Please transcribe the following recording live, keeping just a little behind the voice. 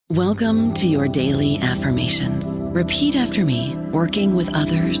Welcome to your daily affirmations. Repeat after me. Working with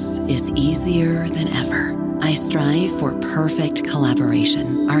others is easier than ever. I strive for perfect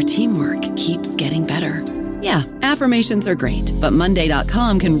collaboration. Our teamwork keeps getting better. Yeah, affirmations are great, but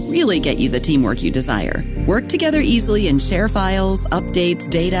Monday.com can really get you the teamwork you desire. Work together easily and share files, updates,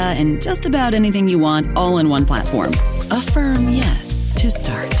 data, and just about anything you want all in one platform. Affirm yes to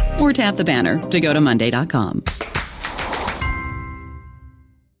start, or tap the banner to go to Monday.com.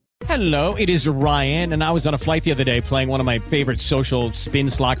 Hello, it is Ryan, and I was on a flight the other day playing one of my favorite social spin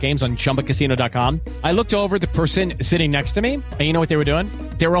slot games on ChumbaCasino.com. I looked over at the person sitting next to me, and you know what they were doing?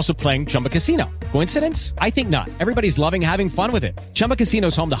 They were also playing Chumba Casino. Coincidence? I think not. Everybody's loving having fun with it. Chumba Casino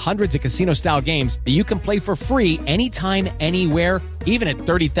is home to hundreds of casino-style games that you can play for free anytime, anywhere, even at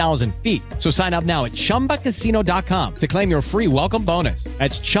 30,000 feet. So sign up now at ChumbaCasino.com to claim your free welcome bonus.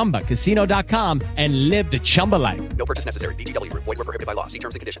 That's ChumbaCasino.com and live the Chumba life. No purchase necessary. VGW. Void where prohibited by law. See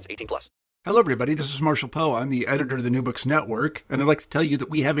terms and conditions. 18+. Hello, everybody. This is Marshall Poe. I'm the editor of the New Books Network, and I'd like to tell you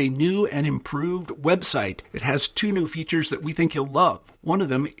that we have a new and improved website. It has two new features that we think you'll love. One of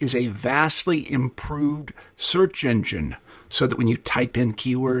them is a vastly improved search engine, so that when you type in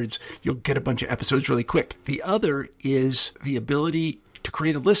keywords, you'll get a bunch of episodes really quick. The other is the ability to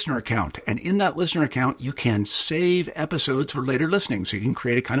create a listener account. And in that listener account, you can save episodes for later listening. So you can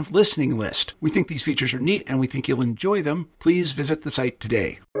create a kind of listening list. We think these features are neat, and we think you'll enjoy them. Please visit the site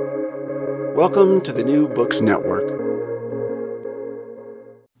today. Welcome to the New Books Network.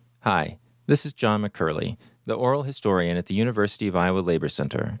 Hi, this is John McCurley, the oral historian at the University of Iowa Labor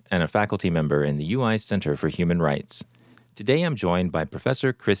Center and a faculty member in the UI Center for Human Rights. Today I'm joined by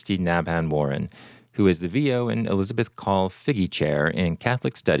Professor Christy Nabhan Warren, who is the VO and Elizabeth Call Figge Chair in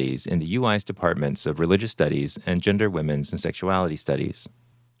Catholic Studies in the UI's Departments of Religious Studies and Gender, Women's, and Sexuality Studies.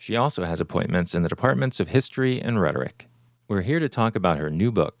 She also has appointments in the Departments of History and Rhetoric. We're here to talk about her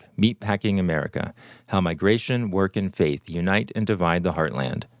new book, Meatpacking America, How Migration, Work, and Faith Unite and Divide the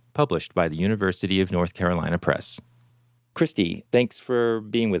Heartland, published by the University of North Carolina Press. Christy, thanks for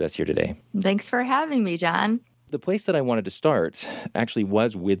being with us here today. Thanks for having me, John. The place that I wanted to start actually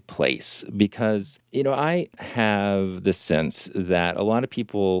was with place because, I have the sense that a lot of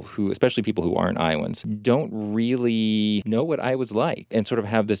people especially people who aren't Iowans, don't really know what Iowa's like and sort of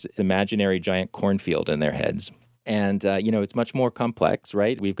have this imaginary giant cornfield in their heads. And, it's much more complex,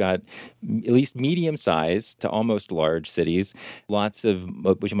 right? We've got at least medium-sized to almost large cities, lots of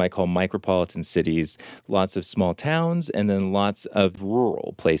what you might call micropolitan cities, lots of small towns, and then lots of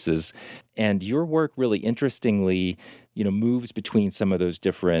rural places. And your work really interestingly, moves between some of those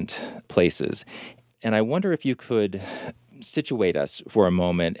different places. And I wonder if you could situate us for a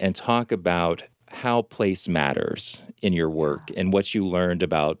moment and talk about how place matters in your work and what you learned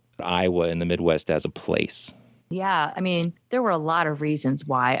about Iowa and the Midwest as a place. Yeah, there were a lot of reasons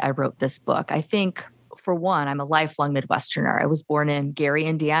why I wrote this book. I think, for one, I'm a lifelong Midwesterner. I was born in Gary,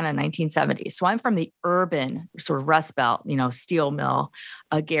 Indiana in 1970. So I'm from the urban sort of Rust Belt, steel mill,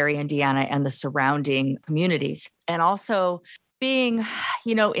 Gary, Indiana, and the surrounding communities. And also being,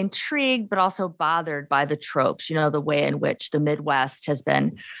 intrigued, but also bothered by the tropes, the way in which the Midwest has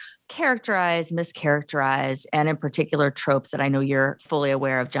been characterized, mischaracterized, and in particular tropes that I know you're fully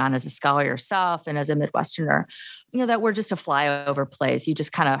aware of, John, as a scholar yourself and as a Midwesterner, that we're just a flyover place. You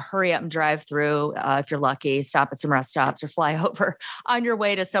just kind of hurry up and drive through, if you're lucky, stop at some rest stops or fly over on your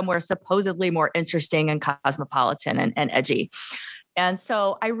way to somewhere supposedly more interesting and cosmopolitan and edgy. And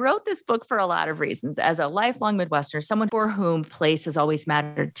so I wrote this book for a lot of reasons. As a lifelong Midwesterner, someone for whom place has always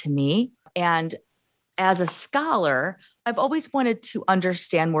mattered to me. And as a scholar, I've always wanted to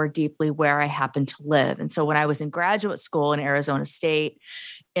understand more deeply where I happen to live. And so when I was in graduate school in Arizona State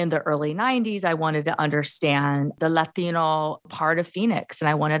in the early 90s, I wanted to understand the Latino part of Phoenix, and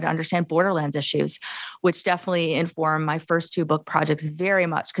I wanted to understand borderlands issues, which definitely informed my first two book projects very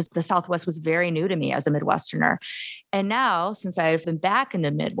much because the Southwest was very new to me as a Midwesterner. And now, since I've been back in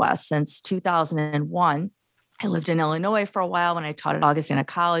the Midwest since 2001, I lived in Illinois for a while when I taught at Augustana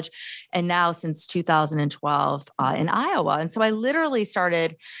College, and now since 2012 in Iowa. And so I literally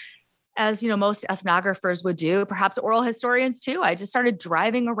started, as most ethnographers would do, perhaps oral historians too. I just started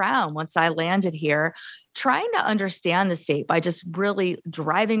driving around once I landed here, trying to understand the state by just really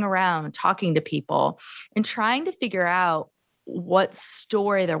driving around, talking to people, and trying to figure out what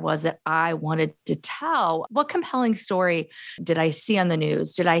story there was that I wanted to tell. What compelling story did I see on the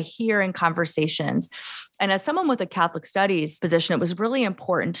news? Did I hear in conversations? And as someone with a Catholic studies position, it was really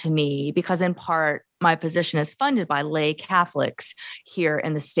important to me because in part, my position is funded by lay Catholics here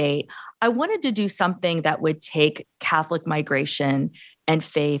in the state. I wanted to do something that would take Catholic migration and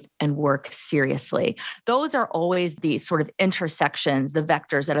faith and work seriously. Those are always the sort of intersections, the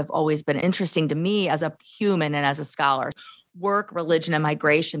vectors that have always been interesting to me as a human and as a scholar. Work, religion, and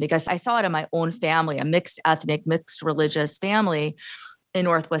migration, because I saw it in my own family, a mixed ethnic, mixed religious family in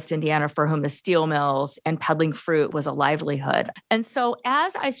Northwest Indiana for whom the steel mills and peddling fruit was a livelihood. And so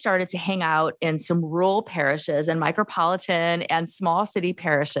as I started to hang out in some rural parishes and micropolitan and small city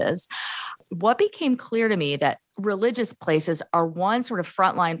parishes, what became clear to me that religious places are one sort of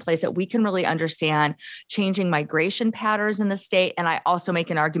frontline place that we can really understand changing migration patterns in the state. And I also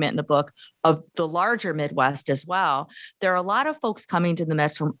make an argument in the book of the larger Midwest as well. There are a lot of folks coming to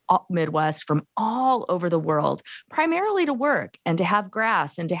the Midwest from all over the world, primarily to work and to have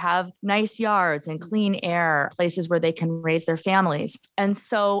grass and to have nice yards and clean air, places where they can raise their families. And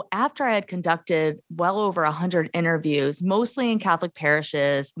so after I had conducted well over 100 interviews, mostly in Catholic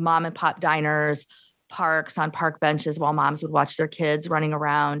parishes, mom and pop diners, parks, on park benches while moms would watch their kids running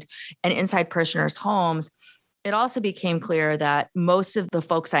around, and inside parishioners' homes, it also became clear that most of the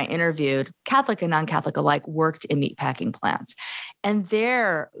folks I interviewed, Catholic and non-Catholic alike, worked in meatpacking plants. And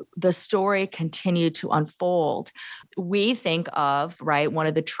there, the story continued to unfold. We think of, right, one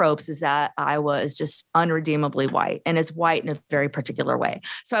of the tropes is that Iowa is just unredeemably white, and it's white in a very particular way.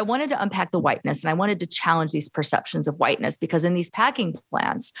 So I wanted to unpack the whiteness, and I wanted to challenge these perceptions of whiteness, because in these packing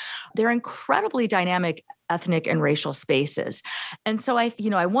plants, they're incredibly dynamic ethnic and racial spaces. And so I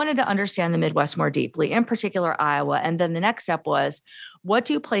wanted to understand the Midwest more deeply, in particular Iowa. And then the next step was, what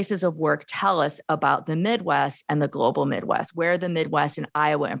do places of work tell us about the Midwest and the global Midwest, where the Midwest and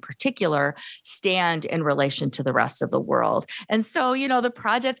Iowa in particular stand in relation to the rest of the world? And so, the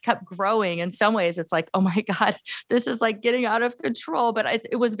project kept growing. In some ways, it's like, oh my God, this is like getting out of control. But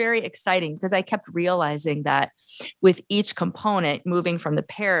it was very exciting because I kept realizing that with each component, moving from the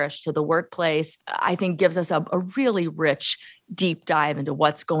parish to the workplace, I think gives us a really rich deep dive into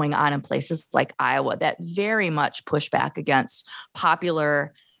what's going on in places like Iowa that very much push back against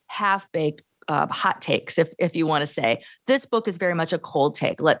popular half-baked hot takes, if you want to say. This book is very much a cold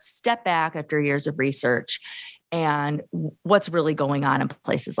take. Let's step back after years of research and what's really going on in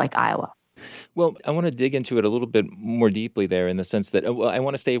places like Iowa. Well, I want to dig into it a little bit more deeply there, in the sense that I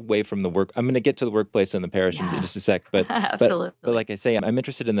want to stay away from the work. I'm going to get to the workplace and the parish in just a sec, but Absolutely. But like I say, I'm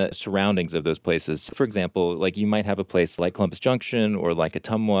interested in the surroundings of those places. For example, like you might have a place like Columbus Junction or like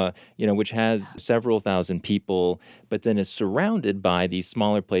Ottumwa, which has several thousand people, but then is surrounded by these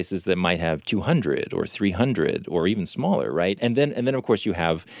smaller places that might have 200 or 300 or even smaller, right? And then of course you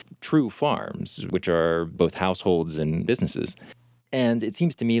have true farms, which are both households and businesses. And it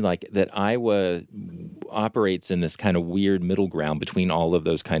seems to me like that Iowa operates in this kind of weird middle ground between all of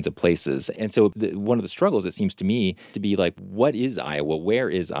those kinds of places. And so one of the struggles, it seems to me, to be like, what is Iowa? Where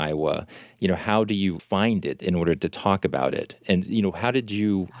is Iowa? How do you find it in order to talk about it? And, how did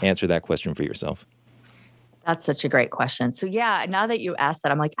you answer that question for yourself? That's such a great question. So yeah, now that you asked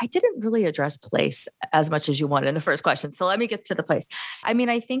that, I'm like, I didn't really address place as much as you wanted in the first question. So let me get to the place. I mean,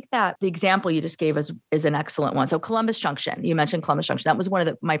 I think that the example you just gave is an excellent one. So Columbus Junction, you mentioned Columbus Junction. That was one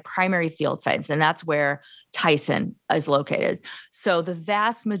of my primary field sites, and that's where Tyson is located. So the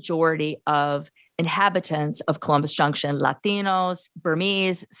vast majority of inhabitants of Columbus Junction, Latinos,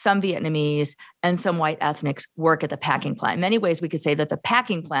 Burmese, some Vietnamese, and some white ethnics work at the packing plant. In many ways, we could say that the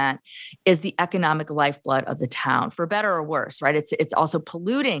packing plant is the economic lifeblood of the town, for better or worse, right? It's also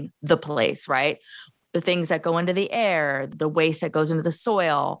polluting the place, right? The things that go into the air, the waste that goes into the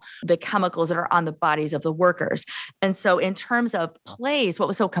soil, the chemicals that are on the bodies of the workers. And so in terms of place, what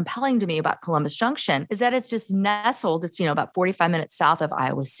was so compelling to me about Columbus Junction is that it's just nestled. It's, about 45 minutes south of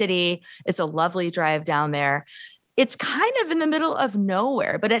Iowa City. It's a lovely drive down there. It's kind of in the middle of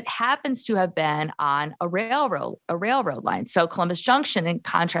nowhere, but it happens to have been on a railroad line. So Columbus Junction, in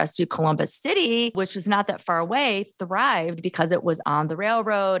contrast to Columbus City, which was not that far away, thrived because it was on the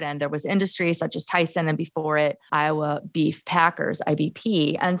railroad and there was industry such as Tyson, and before it, Iowa Beef Packers,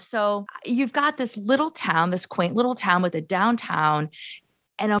 IBP. And so you've got this little town, this quaint little town with a downtown,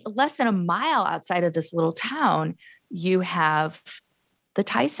 and less than a mile outside of this little town, you have the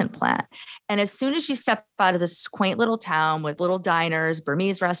Tyson plant. And as soon as you step out of this quaint little town with little diners,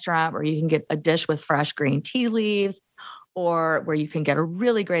 Burmese restaurant where you can get a dish with fresh green tea leaves, or where you can get a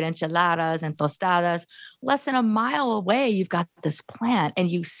really great enchiladas and tostadas. Less than a mile away, you've got this plant and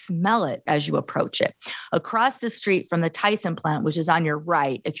you smell it as you approach it. Across the street from the Tyson plant, which is on your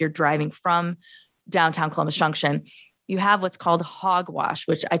right, if you're driving from downtown Columbus Junction, you have what's called hogwash,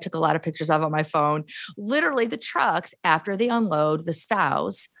 which I took a lot of pictures of on my phone. Literally, the trucks, after they unload the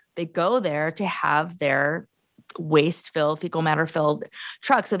sows, they go there to have their waste-filled, fecal matter-filled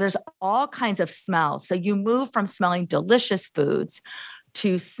truck. So there's all kinds of smells. So you move from smelling delicious foods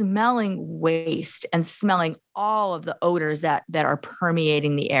to smelling waste and smelling all of the odors that are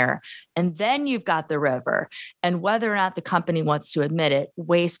permeating the air. And then you've got the river. And whether or not the company wants to admit it,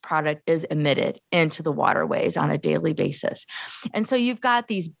 waste product is emitted into the waterways on a daily basis. And so you've got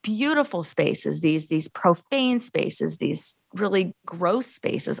these beautiful spaces, these profane spaces, these really gross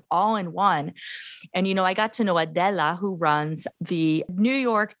spaces all in one. And, I got to know Adela, who runs the New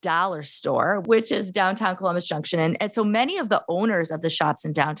York Dollar Store, which is downtown Columbus Junction. And so many of the owners of the shops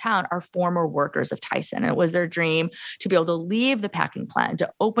in downtown are former workers of Tyson. And it was their dream to be able to leave the packing plant,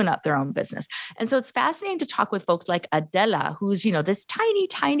 to open up their own business. And so it's fascinating to talk with folks like Adela, who's, this tiny,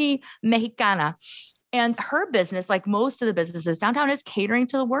 tiny Mexicana. And her business, like most of the businesses downtown, is catering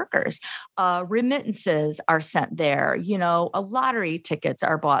to the workers. Remittances are sent there. Lottery tickets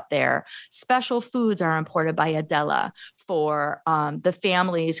are bought there. Special foods are imported by Adela for the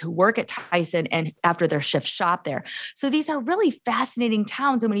families who work at Tyson and after their shift shop there. So these are really fascinating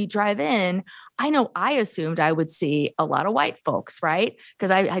towns. And when you drive in, I assumed I would see a lot of white folks, right?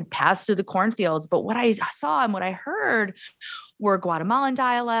 Because I'd passed through the cornfields. But what I saw and what I heard were Guatemalan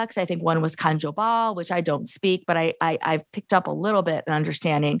dialects. I think one was Canjobal, which I don't speak, but I've picked up a little bit in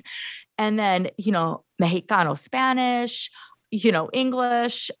understanding. And then, Mexicano Spanish,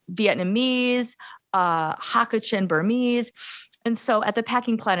 English, Vietnamese, Hakachin Burmese. And so at the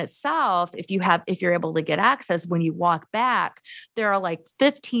packing plant itself, if you're able to get access, when you walk back, there are like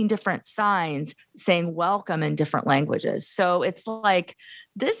 15 different signs saying welcome in different languages. So it's like,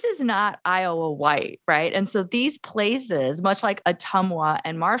 this is not Iowa white, right? And so these places, much like Ottumwa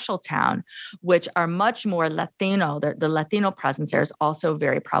and Marshalltown, which are much more Latino, the Latino presence there is also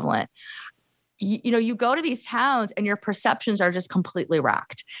very prevalent. You go to these towns and your perceptions are just completely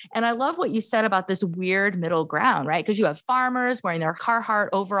rocked. And I love what you said about this weird middle ground, right? Because you have farmers wearing their Carhartt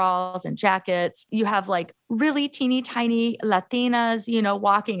overalls and jackets. You have like really teeny tiny Latinas,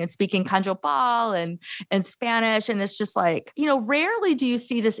 walking and speaking Canjobal and Spanish. And it's just like, rarely do you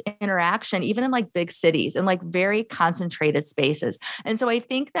see this interaction, even in like big cities and like very concentrated spaces. And so I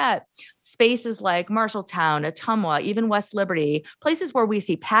think that spaces like Marshalltown, Ottumwa, even West Liberty, places where we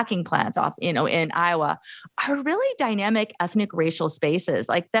see packing plants off, in Iowa, are really dynamic ethnic racial spaces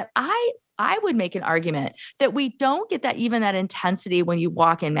like that. I would make an argument that we don't get that intensity when you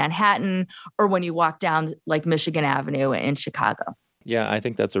walk in Manhattan or when you walk down like Michigan Avenue in Chicago. Yeah, I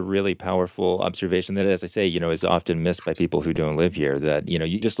think that's a really powerful observation that, as I say, is often missed by people who don't live here. That,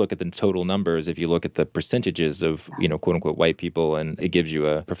 you just look at the total numbers. If you look at the percentages of, quote unquote, white people, and it gives you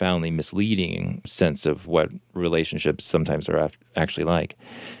a profoundly misleading sense of what relationships sometimes are actually like.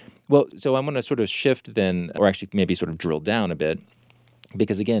 Well, so I'm going to sort of shift then, or actually maybe sort of drill down a bit.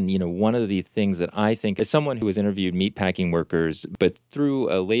 Because again, one of the things that I think, as someone who has interviewed meatpacking workers, but through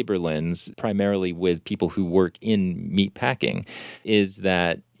a labor lens, primarily with people who work in meatpacking, is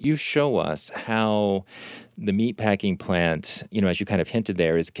that you show us how the meatpacking plant, as you kind of hinted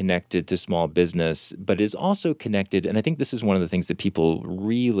there, is connected to small business, but is also connected, and I think this is one of the things that people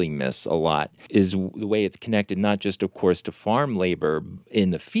really miss a lot, is the way it's connected not just, of course, to farm labor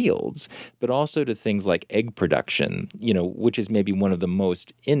in the fields, but also to things like egg production, which is maybe one of the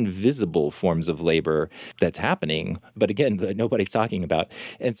most invisible forms of labor that's happening, but again, that nobody's talking about.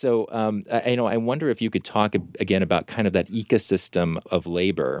 And so, I wonder if you could talk again about kind of that ecosystem of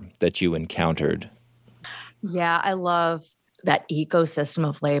labor that you encountered. Yeah, I love that ecosystem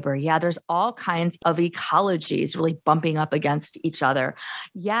of labor. Yeah, there's all kinds of ecologies really bumping up against each other.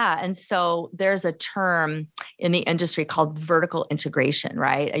 Yeah, and so there's a term in the industry called vertical integration,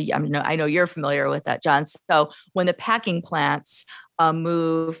 right? I know you're familiar with that, John. So when the packing plants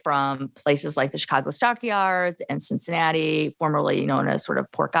move from places like the Chicago Stockyards and Cincinnati, formerly known as sort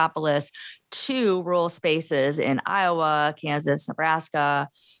of Porkopolis, to rural spaces in Iowa, Kansas, Nebraska,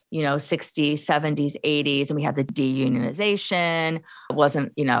 60s, 70s, 80s, and we had the deunionization. It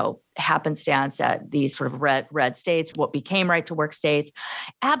wasn't, happenstance at these sort of red states, what became right to work states.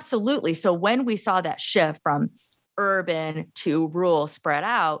 Absolutely. So when we saw that shift from urban to rural spread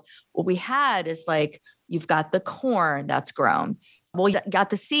out, what we had is like, you've got the corn that's grown. Well, you got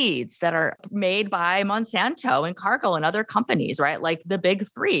the seeds that are made by Monsanto and Cargill and other companies, right? Like the big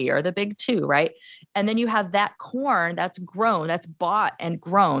three or the big two, right? And then you have that corn that's grown, that's bought and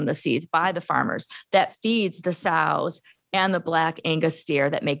grown, the seeds by the farmers that feeds the sows and the black Angus steer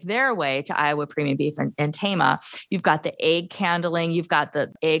that make their way to Iowa premium beef and Tama. You've got the egg candling, you've got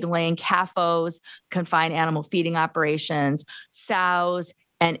the egg laying CAFOs, confined animal feeding operations. Sows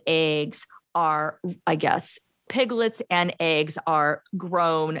and eggs are, I guess, piglets and eggs are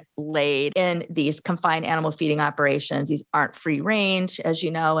grown, laid in these confined animal feeding operations. These aren't free range, as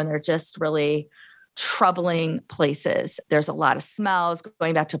you know, and they're just really troubling places. There's a lot of smells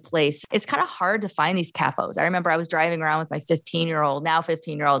going back to place. It's kind of hard to find these CAFOs. I remember I was driving around with my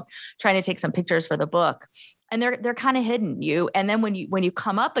 15-year-old, trying to take some pictures for the book. And they're kind of hidden. And then when you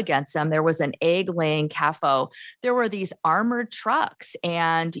come up against them, there was an egg laying CAFO. There were these armored trucks,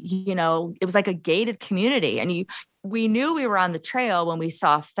 and it was like a gated community. And we knew we were on the trail when we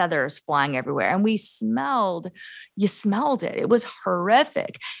saw feathers flying everywhere, and you smelled it. It was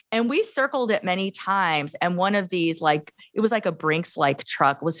horrific. And we circled it many times. And one of these, it was like a Brinks-like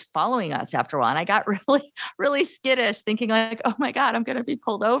truck, was following us after a while. And I got really, really skittish, thinking like, oh my God, I'm going to be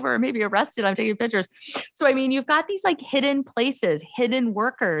pulled over, maybe arrested. I'm taking pictures. So, I mean, you've got these hidden places, hidden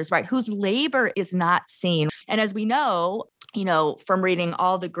workers, right, whose labor is not seen. And as we know, from reading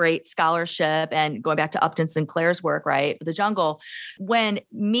all the great scholarship and going back to Upton Sinclair's work, right? The Jungle, when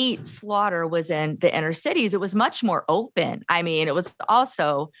meat slaughter was in the inner cities, it was much more open. I mean, it was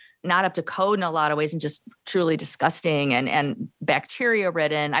also not up to code in a lot of ways and just truly disgusting and bacteria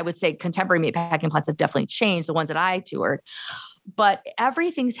ridden. I would say contemporary meat packing plants have definitely changed, the ones that I toured. But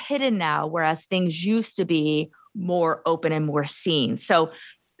everything's hidden now, whereas things used to be more open and more seen. So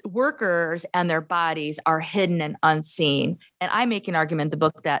workers and their bodies are hidden and unseen. And I make an argument in the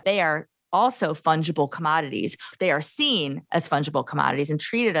book that they are also fungible commodities. They are seen as fungible commodities and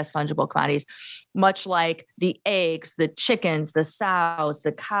treated as fungible commodities, much like the eggs, the chickens, the sows,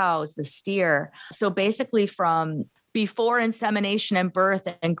 the cows, the steer. So basically from before insemination and birth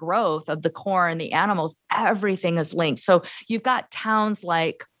and growth of the corn, the animals, everything is linked. So you've got towns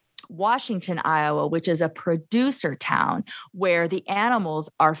like Washington, Iowa, which is a producer town where the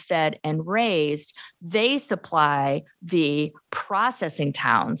animals are fed and raised. They supply the processing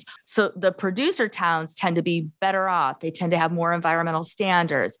towns. So the producer towns tend to be better off. They tend to have more environmental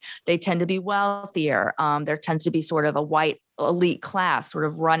standards. They tend to be wealthier. There tends to be sort of a white elite class sort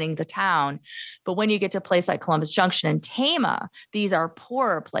of running the town. But when you get to a place like Columbus Junction and Tama, these are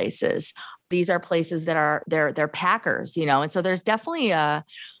poorer places. These are places that are they're packers, and so there's definitely I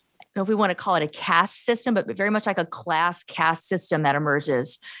don't know if we want to call it a caste system, but very much like a class caste system that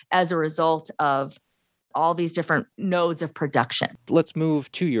emerges as a result of all these different nodes of production. Let's move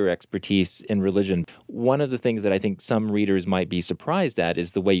to your expertise in religion. One of the things that I think some readers might be surprised at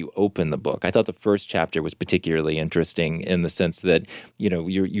is the way you open the book. I thought the first chapter was particularly interesting in the sense that,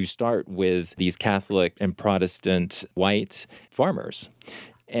 you start with these Catholic and Protestant white farmers.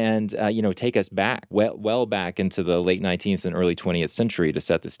 And, take us back, well back into the late 19th and early 20th century to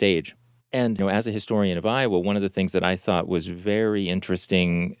set the stage. And, as a historian of Iowa, one of the things that I thought was very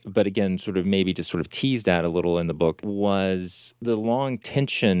interesting, but again, maybe just teased at a little in the book, was the long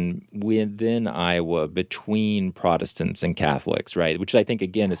tension within Iowa between Protestants and Catholics, right? Which I think,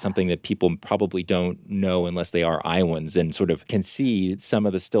 again, is something that people probably don't know unless they are Iowans and can see some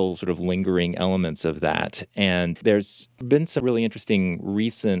of the still lingering elements of that. And there's been some really interesting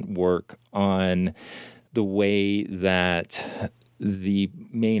recent work on the way that the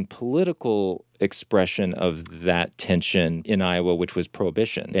main political expression of that tension in Iowa, which was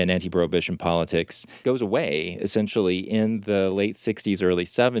prohibition and anti-prohibition politics, goes away essentially in the late 60s, early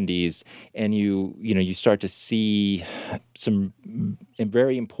 70s, and you start to see some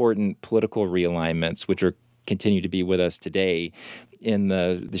very important political realignments, which continue to be with us today, in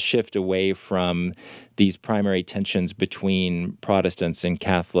the shift away from these primary tensions between Protestants and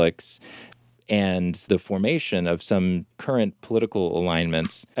Catholics and the formation of some current political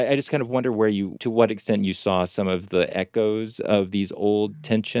alignments. I just kind of wonder to what extent you saw some of the echoes of these old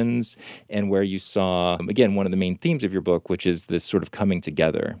tensions and where you saw, again, one of the main themes of your book, which is this sort of coming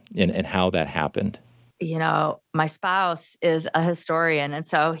together and how that happened. My spouse is a historian, and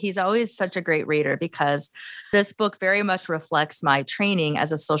so he's always such a great reader because this book very much reflects my training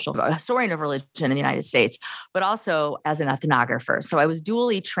as a historian of religion in the United States, but also as an ethnographer. So I was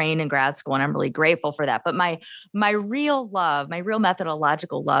dually trained in grad school, and I'm really grateful for that. But my real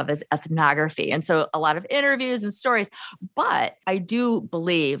methodological love is ethnography. And so a lot of interviews and stories, but I do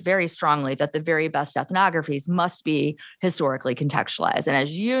believe very strongly that the very best ethnographies must be historically contextualized. And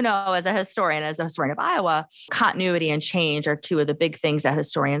as you know, as a historian of Iowa, continuity and change are two of the big things that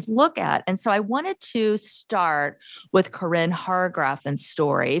historians look at. And so I wanted to start with Corinne Hargrafen's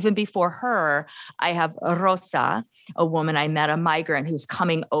story. Even before her, I have Rosa, a woman I met, a migrant who's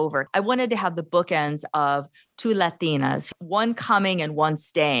coming over. I wanted to have the bookends of two Latinas, one coming and one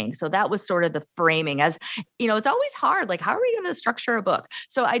staying. So that was sort of the framing. As you know, it's always hard. Like, how are we going to structure a book?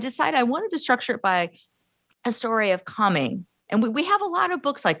 So I decided I wanted to structure it by a story of coming. And we have a lot of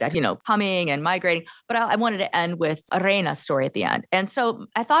books like that, you know, coming and migrating, but I wanted to end with a Reina story at the end. And so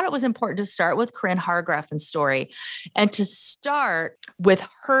I thought it was important to start with Corinne Hargrafen's story and to start with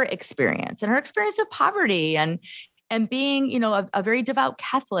her experience and her experience of poverty and being, you know, a very devout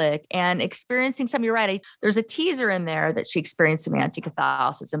Catholic and experiencing some, you're right. There's a teaser in there that she experienced some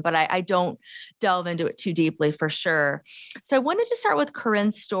anti-Catholicism, but I don't delve into it too deeply for sure. So I wanted to start with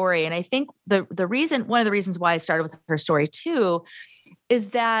Corinne's story. And I think one of the reasons why I started with her story too, is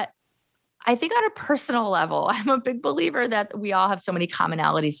that I think on a personal level, I'm a big believer that we all have so many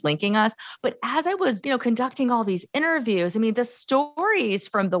commonalities linking us. But as I was, you know, conducting all these interviews, I mean, the stories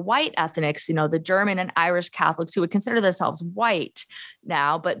from the white ethnics, you know, the German and Irish Catholics who would consider themselves white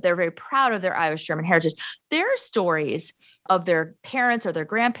now, but they're very proud of their Irish German heritage. Their stories of their parents or their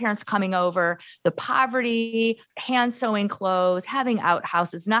grandparents coming over, the poverty, hand sewing clothes, having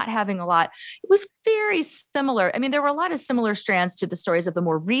outhouses, not having a lot. It was very similar. I mean, there were a lot of similar strands to the stories of the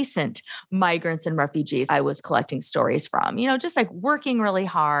more recent migrants and refugees I was collecting stories from, you know, just like working really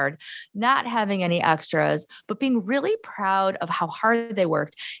hard, not having any extras, but being really proud of how hard they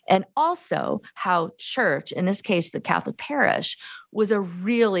worked. And also how church, in this case, the Catholic parish, was a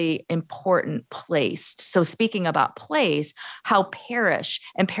really important place. So speaking about place, how parish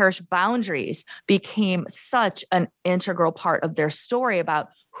and parish boundaries became such an integral part of their story about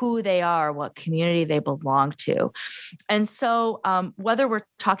who they are, what community they belong to. And so whether we're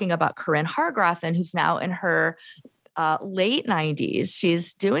talking about Corinne Hargrafen, who's now in her late 90s.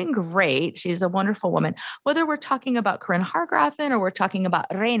 She's doing great. She's a wonderful woman. Whether we're talking about Corinne Hargrafen or we're talking about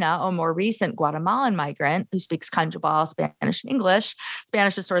Reina, a more recent Guatemalan migrant who speaks Canjabal, Spanish, and English.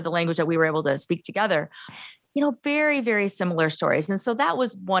 Spanish is sort of the language that we were able to speak together. You know, very, very similar stories. And so that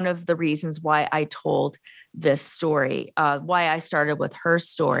was one of the reasons why I told this story, why I started with her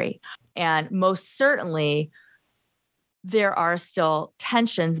story. And most certainly, there are still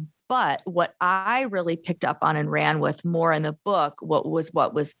tensions. But what I really picked up on and ran with more in the book, what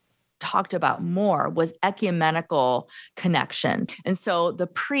was talked about more was ecumenical connections. And so the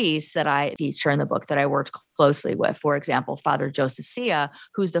priests that I feature in the book that I worked closely with, for example, Father Joseph Sia,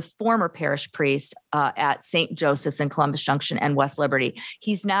 who's the former parish priest at St. Joseph's in Columbus Junction and West Liberty.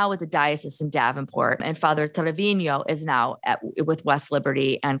 He's now with the diocese in Davenport, and Father Trevino is now with West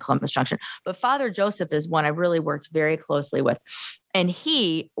Liberty and Columbus Junction. But Father Joseph is one I really worked very closely with. And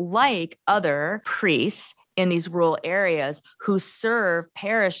he, like other priests in these rural areas who serve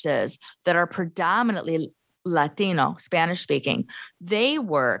parishes that are predominantly Latino, Spanish speaking, they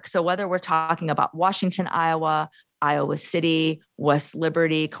work. So whether we're talking about Washington, Iowa, Iowa City, West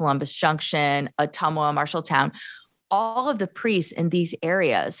Liberty, Columbus Junction, Ottumwa, Marshalltown, all of the priests in these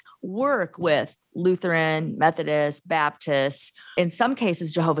areas work with Lutheran, Methodist, Baptist, in some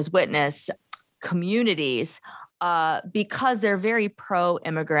cases, Jehovah's Witness communities, because they're very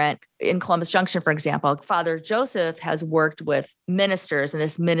pro-immigrant. In Columbus Junction, for example, Father Joseph has worked with ministers in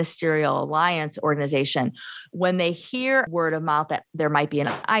this ministerial alliance organization. When they hear word of mouth that there might be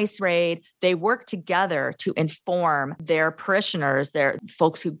an ICE raid, they work together to inform their parishioners, their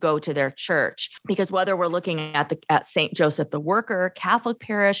folks who go to their church. Because whether we're looking at St. Joseph the Worker Catholic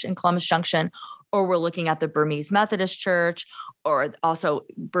parish in Columbus Junction, or we're looking at the Burmese Methodist Church, or also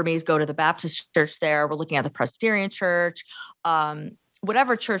Burmese go to the Baptist church there. We're looking at the Presbyterian Church,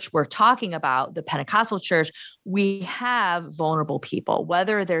 whatever church we're talking about, the Pentecostal church, we have vulnerable people,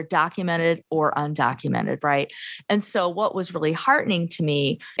 whether they're documented or undocumented, right? And so what was really heartening to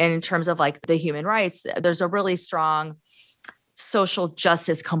me, and in terms of like the human rights, there's a really strong social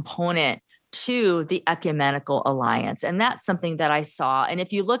justice component to the ecumenical alliance. And that's something that I saw. And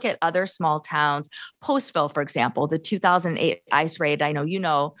if you look at other small towns, Postville, for example, the 2008 ICE raid, I know you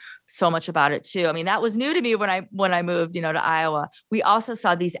know so much about it too. I mean, that was new to me when I moved, to Iowa. We also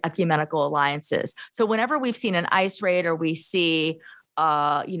saw these ecumenical alliances. So whenever we've seen an ICE raid or we see,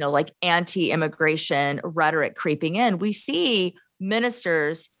 like anti-immigration rhetoric creeping in, we see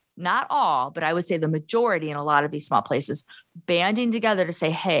ministers, not all, but I would say the majority in a lot of these small places, banding together to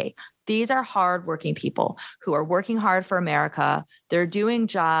say, hey, these are hardworking people who are working hard for America. They're doing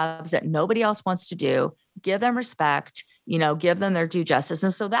jobs that nobody else wants to do. Give them respect. give them their due justice.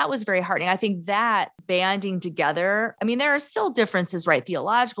 And so that was very heartening. I think that banding together, I mean, there are still differences, right?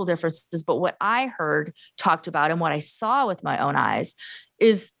 Theological differences, but what I heard talked about and what I saw with my own eyes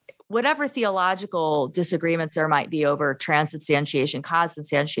is whatever theological disagreements there might be over transubstantiation,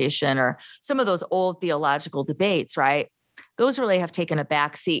 consubstantiation, or some of those old theological debates, right? Those really have taken a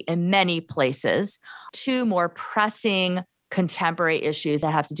backseat in many places to more pressing contemporary issues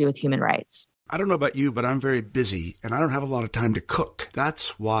that have to do with human rights. I don't know about you, but I'm very busy and I don't have a lot of time to cook.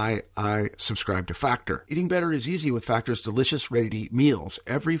 That's why I subscribe to Factor. Eating better is easy with Factor's delicious, ready-to-eat meals.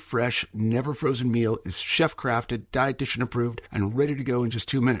 Every fresh, never frozen meal is chef-crafted, dietitian approved, and ready to go in just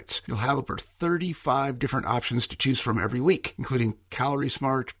 2 minutes. You'll have over 35 different options to choose from every week, including Calorie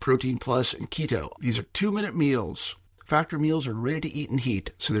Smart, Protein Plus, and Keto. These are 2-minute meals. Factor meals are ready to eat and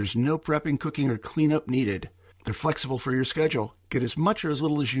heat, so there's no prepping, cooking, or cleanup needed. They're flexible for your schedule. Get as much or as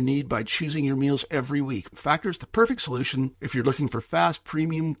little as you need by choosing your meals every week. Factor is the perfect solution if you're looking for fast,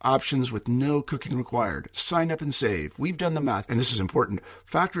 premium options with no cooking required. Sign up and save. We've done the math, and this is important.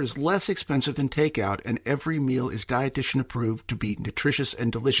 Factor is less expensive than takeout, and every meal is dietitian approved to be nutritious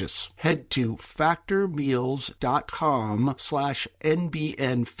and delicious. Head to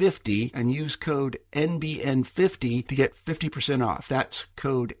factormeals.com/NBN50 and use code NBN50 to get 50% off. That's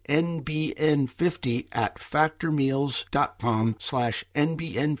code NBN50 at factormeals.com/NBN50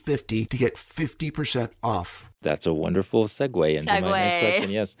 to get 50% off. That's a wonderful segue into my next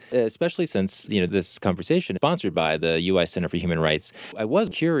question. Yes, especially since, this conversation is sponsored by the U.S. Center for Human Rights. I was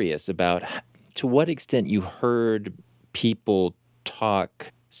curious about to what extent you heard people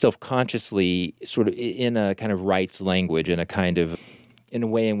talk self-consciously, sort of in a kind of rights language, in a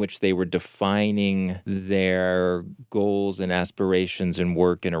way in which they were defining their goals and aspirations and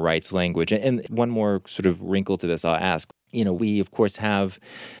work in a rights language. And one more sort of wrinkle to this I'll ask. We, of course, have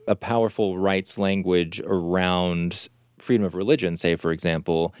a powerful rights language around freedom of religion, say, for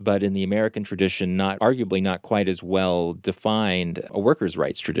example, but in the American tradition, arguably not quite as well defined a workers'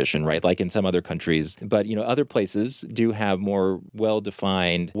 rights tradition, right? Like in some other countries. But, other places do have more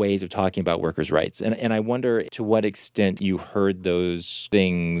well-defined ways of talking about workers' rights. And I wonder to what extent you heard those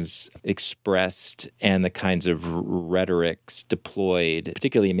things expressed and the kinds of rhetorics deployed,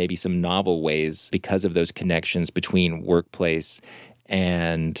 particularly in maybe some novel ways because of those connections between workplace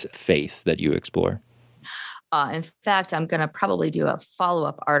and faith that you explore. In fact, I'm going to probably do a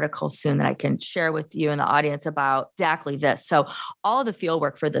follow-up article soon that I can share with you and the audience about exactly this. So all the field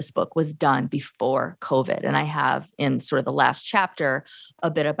work for this book was done before COVID. And I have in sort of the last chapter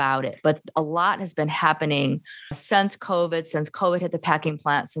a bit about it. But a lot has been happening since COVID hit the packing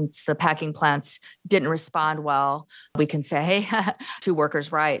plants, since the packing plants didn't respond well, we can say, to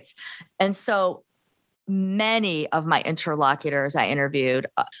workers' rights. And so many of my interlocutors I interviewed,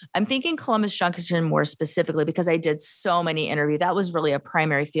 I'm thinking Columbus Junction more specifically because I did so many interviews. That was really a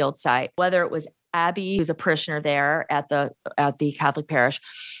primary field site, whether it was Abby, who's a parishioner there at the Catholic parish,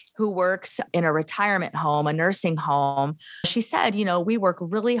 who works in a retirement home, a nursing home. She said, we work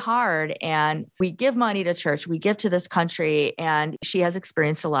really hard and we give money to church, we give to this country. And she has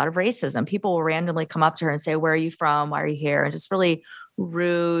experienced a lot of racism. People will randomly come up to her and say, where are you from? Why are you here? And just really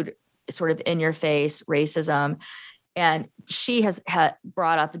rude, sort of in your face racism. And she has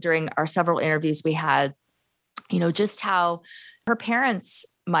brought up during our several interviews we had, just how her parents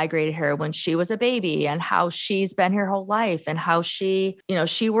migrated here when she was a baby and how she's been here her whole life and how she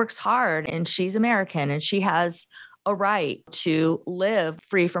works hard and she's American and she has a right to live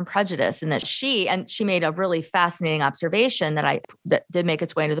free from prejudice. And that she made a really fascinating observation that did make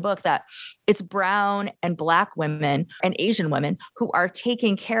its way into the book, that it's brown and Black women and Asian women who are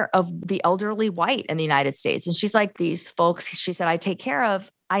taking care of the elderly white in the United States. And she's like, these folks, she said, I take care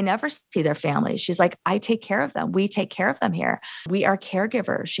of, I never see their families. She's like, I take care of them. We take care of them here. We are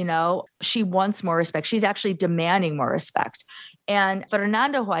caregivers. She wants more respect. She's actually demanding more respect. And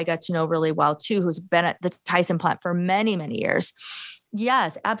Fernando, who I got to know really well too, who's been at the Tyson plant for many, many years,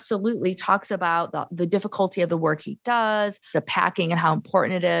 yes, absolutely talks about the difficulty of the work he does, the packing and how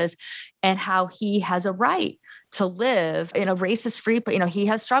important it is, and how he has a right to live in a racist-free, but he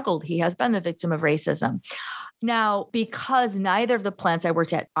has struggled. He has been the victim of racism. Now, because neither of the plants I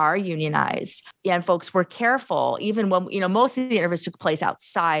worked at are unionized and folks were careful, even when, most of the interviews took place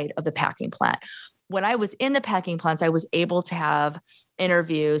outside of the packing plant. When I was in the packing plants, I was able to have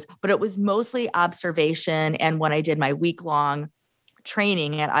interviews, but it was mostly observation. And when I did my week-long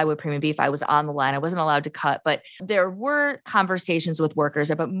training at Iowa Premium Beef, I was on the line. I wasn't allowed to cut, but there were conversations with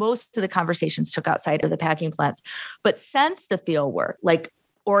workers, but most of the conversations took outside of the packing plants. But since the field work, like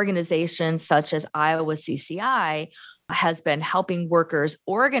organizations such as Iowa CCI has been helping workers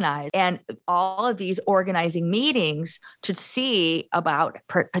organize, and all of these organizing meetings to see about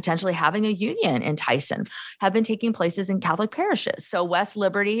potentially having a union in Tyson have been taking places in Catholic parishes. So West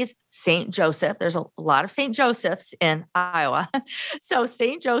Liberty's St. Joseph, there's a lot of St. Joseph's in Iowa. So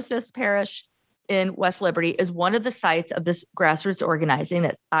St. Joseph's Parish in West Liberty is one of the sites of this grassroots organizing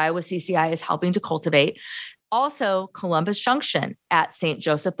that Iowa CCI is helping to cultivate. Also, Columbus Junction at St.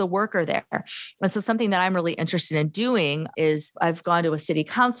 Joseph the Worker there. And so something that I'm really interested in doing is I've gone to a city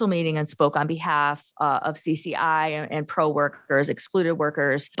council meeting and spoke on behalf of CCI and pro workers, excluded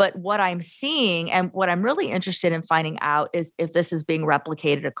workers. But what I'm seeing and what I'm really interested in finding out is if this is being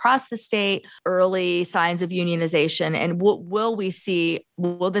replicated across the state, early signs of unionization, and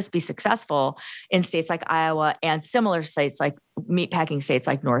will this be successful in states like Iowa and similar states like meatpacking states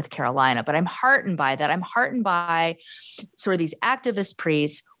like North Carolina. But I'm heartened by that. I'm heartened by sort of these activist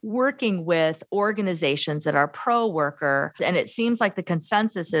priests working with organizations that are pro-worker. And it seems like the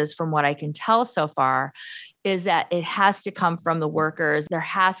consensus is, from what I can tell so far, is that it has to come from the workers. There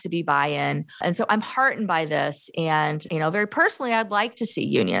has to be buy-in. And so I'm heartened by this. And, very personally, I'd like to see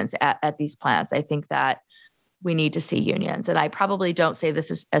unions at these plants. I think that we need to see unions. And I probably don't say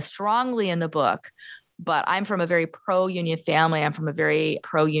this as strongly in the book, but I'm from a very pro-union family. I'm from a very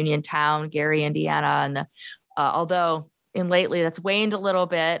pro-union town, Gary, Indiana. And although lately that's waned a little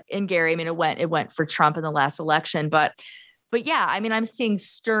bit in Gary, it went for Trump in the last election. But yeah, I'm seeing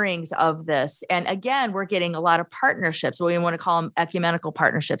stirrings of this. And again, we're getting a lot of partnerships. We want to call them ecumenical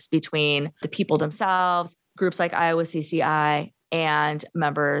partnerships between the people themselves, groups like Iowa CCI, and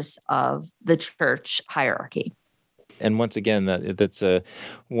members of the church hierarchy. And once again, that's a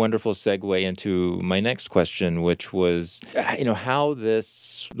wonderful segue into my next question, which was, how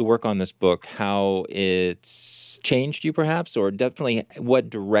the work on this book, how it's changed you perhaps, or definitely what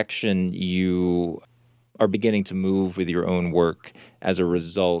direction you are beginning to move with your own work as a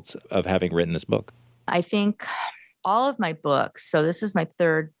result of having written this book. I think all of my books, so this is my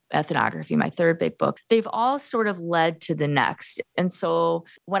third ethnography, my third big book, they've all sort of led to the next. And so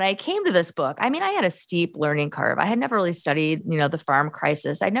when I came to this book, I had a steep learning curve. I had never really studied, the farm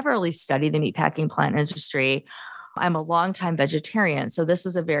crisis. I'd never really studied the meatpacking plant industry. I'm a longtime vegetarian. So this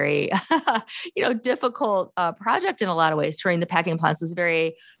was a very, difficult project in a lot of ways. Touring the packing plants was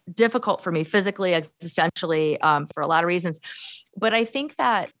very difficult for me physically, existentially, for a lot of reasons. But I think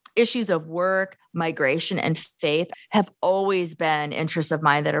that issues of work, migration, and faith have always been interests of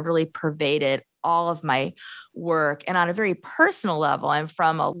mine that have really pervaded all of my work. And on a very personal level, I'm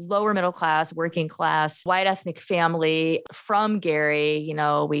from a lower middle class, working class, white ethnic family from Gary.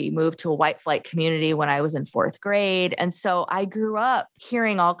 We moved to a white flight community when I was in 4th grade. And so I grew up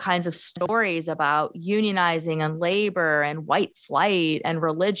hearing all kinds of stories about unionizing and labor and white flight and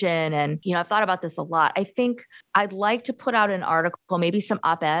religion. And, I've thought about this a lot. I think I'd like to put out an article, maybe some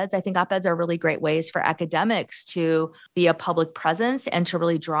op-eds. I think op-eds are really great ways for academics to be a public presence and to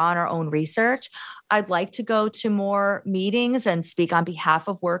really draw on our own research. I'd like to go to more meetings and speak on behalf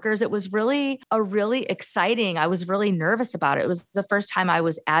of workers. It was really exciting. I was really nervous about it. It was the first time I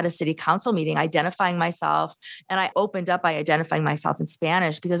was at a city council meeting identifying myself. And I opened up by identifying myself in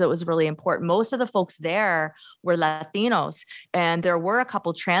Spanish because it was really important. Most of the folks there were Latinos, and there were a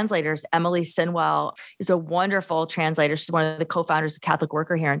couple translators. Emily Sinwell is a wonderful translator. She's one of the co-founders of Catholic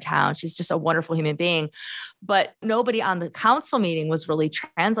Worker here in town. She's just a wonderful human being. But nobody on the council meeting was really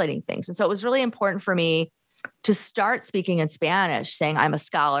translating things. And so it was really important for me to start speaking in Spanish, saying, I'm a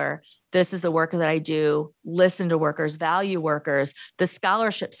scholar. This is the work that I do. Listen to workers, value workers. The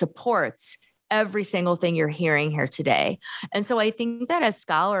scholarship supports every single thing you're hearing here today. And so I think that as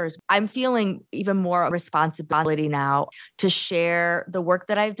scholars, I'm feeling even more responsibility now to share the work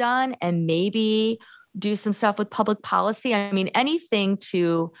that I've done and maybe do some stuff with public policy. Anything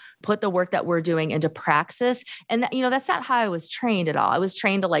to put the work that we're doing into praxis. And that's not how I was trained at all. I was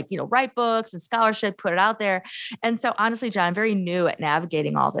trained to write books and scholarship, put it out there. And so honestly, John, I'm very new at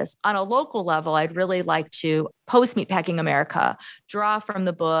navigating all this. On a local level, I'd really like to post Meatpacking America, draw from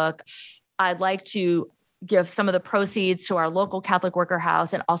the book. I'd like to give some of the proceeds to our local Catholic Worker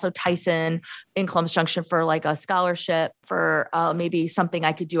House and also Tyson in Columbus Junction for a scholarship for maybe something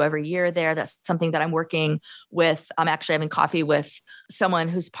I could do every year there. That's something that I'm working with. I'm actually having coffee with someone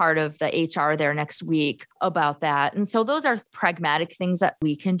who's part of the HR there next week about that. And so those are pragmatic things that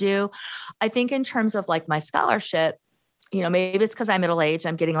we can do. I think in terms of my scholarship, maybe it's because I'm middle-aged,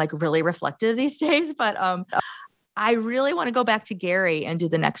 I'm getting really reflective these days, but I really want to go back to Gary and do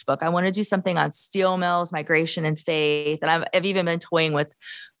the next book. I want to do something on steel mills, migration, and faith. And I've even been toying with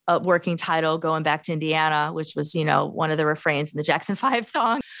a working title, Going Back to Indiana, which was, one of the refrains in the Jackson 5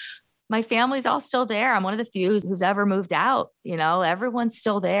 song. My family's all still there. I'm one of the few who's ever moved out. Everyone's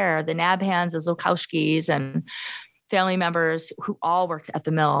still there. The Nabhans, the Zolkowskis, and family members who all worked at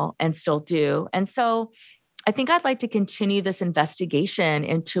the mill and still do. And so I think I'd like to continue this investigation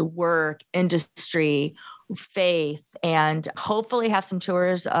into work, industry, faith, and hopefully have some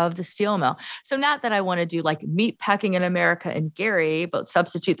tours of the steel mill. So not that I want to do like meat packing in America and Gary, but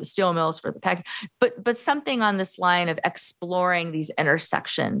substitute the steel mills for the pack, but something on this line of exploring these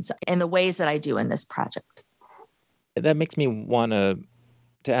intersections in the ways that I do in this project. That makes me want to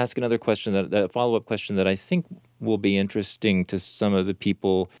ask another question, that follow-up question that I think will be interesting to some of the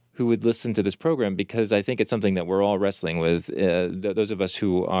people who would listen to this program, because I think it's something that we're all wrestling with, those of us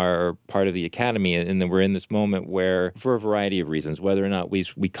who are part of the academy, and then we're in this moment where, for a variety of reasons, whether or not we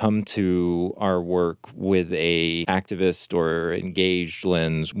come to our work with a activist or engaged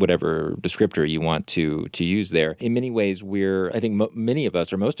lens, whatever descriptor you want to use there, in many ways I think many of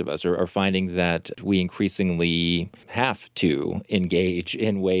us, or most of us, are finding that we increasingly have to engage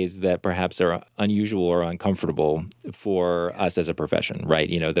in ways that perhaps are unusual or uncomfortable for us as a profession, right?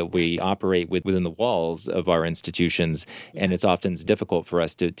 That we operate within the walls of our institutions, and it's often difficult for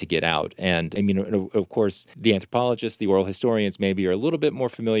us to get out. And I mean, of course, the anthropologists, the oral historians maybe are a little bit more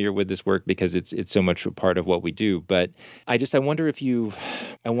familiar with this work because it's so much a part of what we do. But I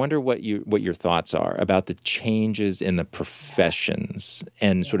wonder what your thoughts are about the changes in the professions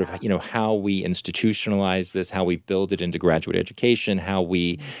and sort of, how we institutionalize this, how we build it into graduate education, how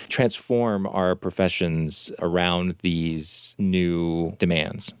we transform our professions around these new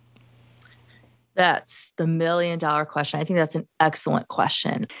demands. That's the $1 million question. I think that's an excellent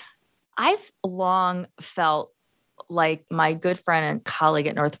question. I've long felt like my good friend and colleague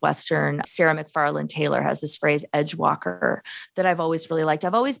at Northwestern, Sarah McFarland Taylor, has this phrase, edge walker, that I've always really liked.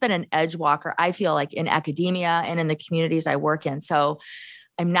 I've always been an edge walker, I feel like, in academia and in the communities I work in. So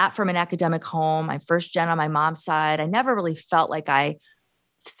I'm not from an academic home. I'm first gen on my mom's side. I never really felt like I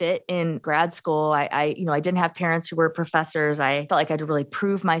fit in grad school. I didn't have parents who were professors. I felt like I had to really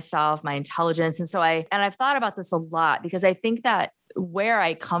prove myself, my intelligence. And so I've thought about this a lot, because I think that where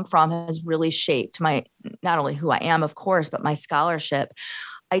I come from has really shaped not only who I am, of course, but my scholarship.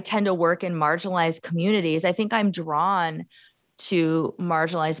 I tend to work in marginalized communities. I think I'm drawn to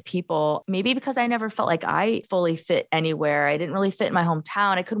marginalized people, maybe because I never felt like I fully fit anywhere. I didn't really fit in my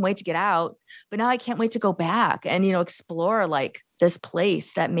hometown. I couldn't wait to get out, but now I can't wait to go back and, explore like this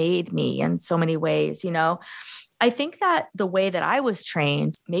place that made me in so many ways. I think that the way that I was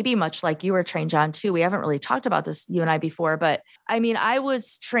trained, maybe much like you were trained, John, too. We haven't really talked about this, you and I, before, but I mean, I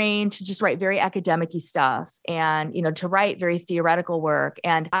was trained to just write very academic-y stuff and, to write very theoretical work.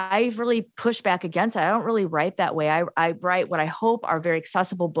 And I've really pushed back against that. I don't really write that way. I write what I hope are very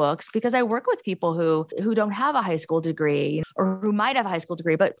accessible books, because I work with people who don't have a high school degree, or who might have a high school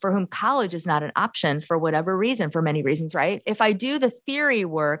degree, but for whom college is not an option for whatever reason, for many reasons, right? If I do the theory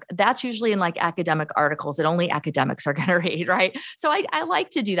work, that's usually in like academic articles that only academics are going to read, right? So I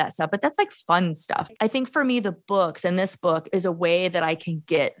like to do that stuff, but that's like fun stuff. I think for me, the books and this book is a way that I can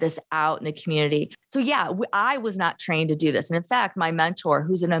get this out in the community. So yeah, I was not trained to do this. And in fact, my mentor,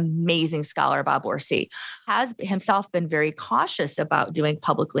 who's an amazing scholar, Bob Orsi, has himself been very cautious about doing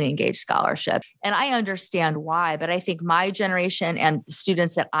publicly engaged scholarship. And I understand why, but I think my generation and the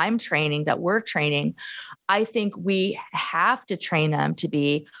students that I'm training, that we're training, I think we have to train them to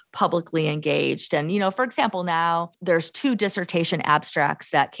be publicly engaged. And, for example, now there's 2 dissertation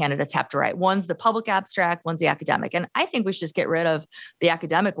abstracts that candidates have to write. One's the public abstract, one's the academic. And I think we should just get rid of the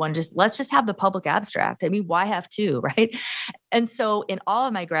academic one. Let's just have the public abstract. I mean, why have 2, right? And so in all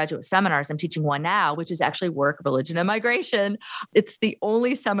of my graduate seminars, I'm teaching one now, which is actually work, religion, and migration. It's the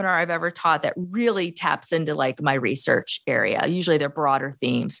only seminar I've ever taught that really taps into like my research area. Usually they're broader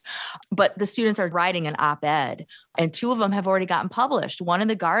themes, but the students are writing an op-ed, and 2 of them have already gotten published. One in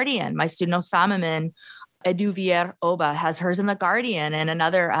The Guardian, my student Osamamin Eduvier Oba has hers in The Guardian, and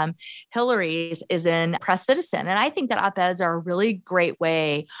another, Hillary's, is in Press Citizen. And I think that op-eds are a really great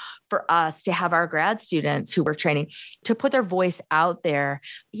way for us to have our grad students who we're training to put their voice out there.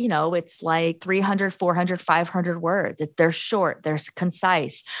 It's like 300, 400, 500 words. They're short, they're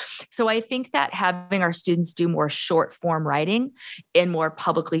concise. So I think that having our students do more short form writing in more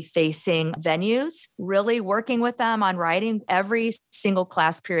publicly facing venues, really working with them on writing. Every single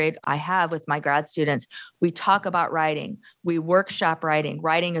class period I have with my grad students, we talk about writing. We workshop writing.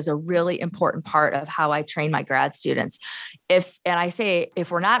 Writing is a really important part of how I train my grad students. If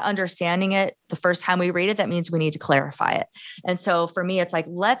we're not understanding it the first time we read it, that means we need to clarify it. And so for me, it's like,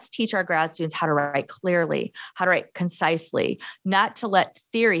 let's teach our grad students how to write clearly, how to write concisely, not to let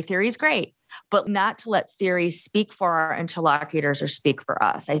theory is great, but not to let theory speak for our interlocutors or speak for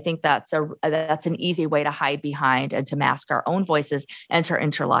us. I think that's an easy way to hide behind and to mask our own voices and our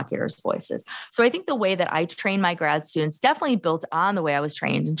interlocutors' voices. So I think the way that I train my grad students definitely built on the way I was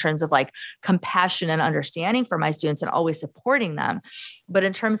trained in terms of like compassion and understanding for my students and always supporting them. But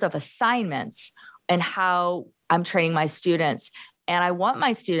in terms of assignments and how I'm training my students, and I want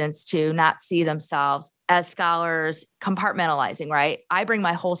my students to not see themselves as scholars compartmentalizing, right? I bring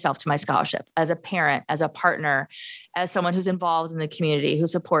my whole self to my scholarship as a parent, as a partner, as someone who's involved in the community, who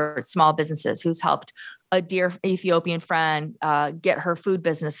supports small businesses, who's helped a dear Ethiopian friend get her food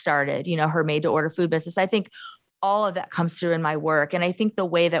business started, her made to order food business. I think all of that comes through in my work. And I think the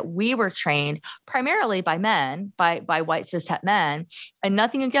way that we were trained primarily by men, by white cis het men, and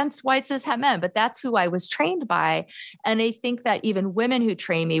nothing against white cis het men, but that's who I was trained by. And I think that even women who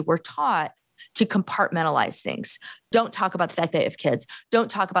train me were taught to compartmentalize things. Don't talk about the fact that you have kids.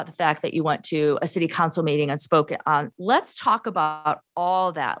 Don't talk about the fact that you went to a city council meeting and spoke on. Let's talk about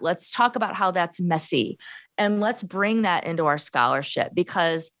all that. Let's talk about how that's messy. And let's bring that into our scholarship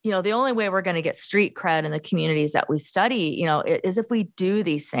because, the only way we're going to get street cred in the communities that we study, is if we do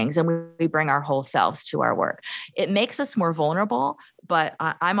these things and we bring our whole selves to our work. It makes us more vulnerable, but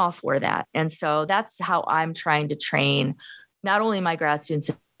I'm all for that. And so that's how I'm trying to train not only my grad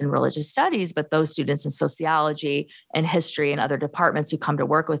students in religious studies, but those students in sociology and history and other departments who come to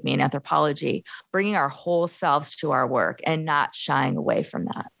work with me in anthropology, bringing our whole selves to our work and not shying away from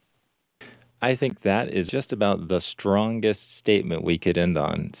that. I think that is just about the strongest statement we could end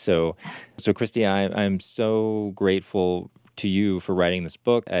on. So Christy, I'm so grateful to you for writing this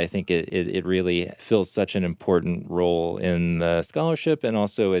book. I think it really fills such an important role in the scholarship and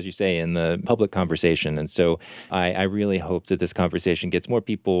also, as you say, in the public conversation. And so I really hope that this conversation gets more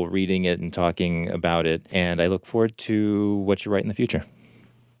people reading it and talking about it. And I look forward to what you write in the future.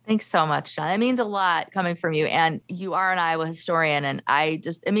 Thanks so much, John. It means a lot coming from you. And you are an Iowa historian. And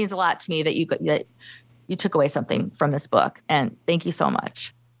it means a lot to me that you took away something from this book. And thank you so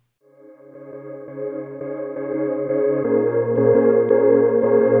much.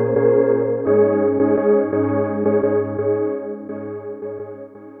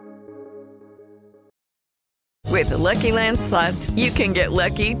 With the Lucky Land Slots, you can get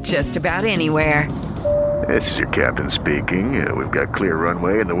lucky just about anywhere. This is your captain speaking. We've got clear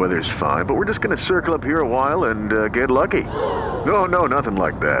runway and the weather's fine, but we're just going to circle up here a while and get lucky. No, nothing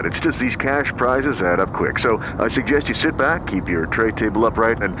like that. It's just these cash prizes add up quick. So I suggest you sit back, keep your tray table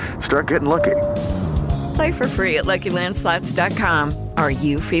upright, and start getting lucky. Play for free at LuckyLandSlots.com. Are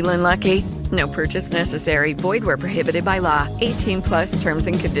you feeling lucky? No purchase necessary. Void where prohibited by law. 18+ terms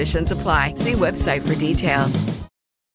and conditions apply. See website for details.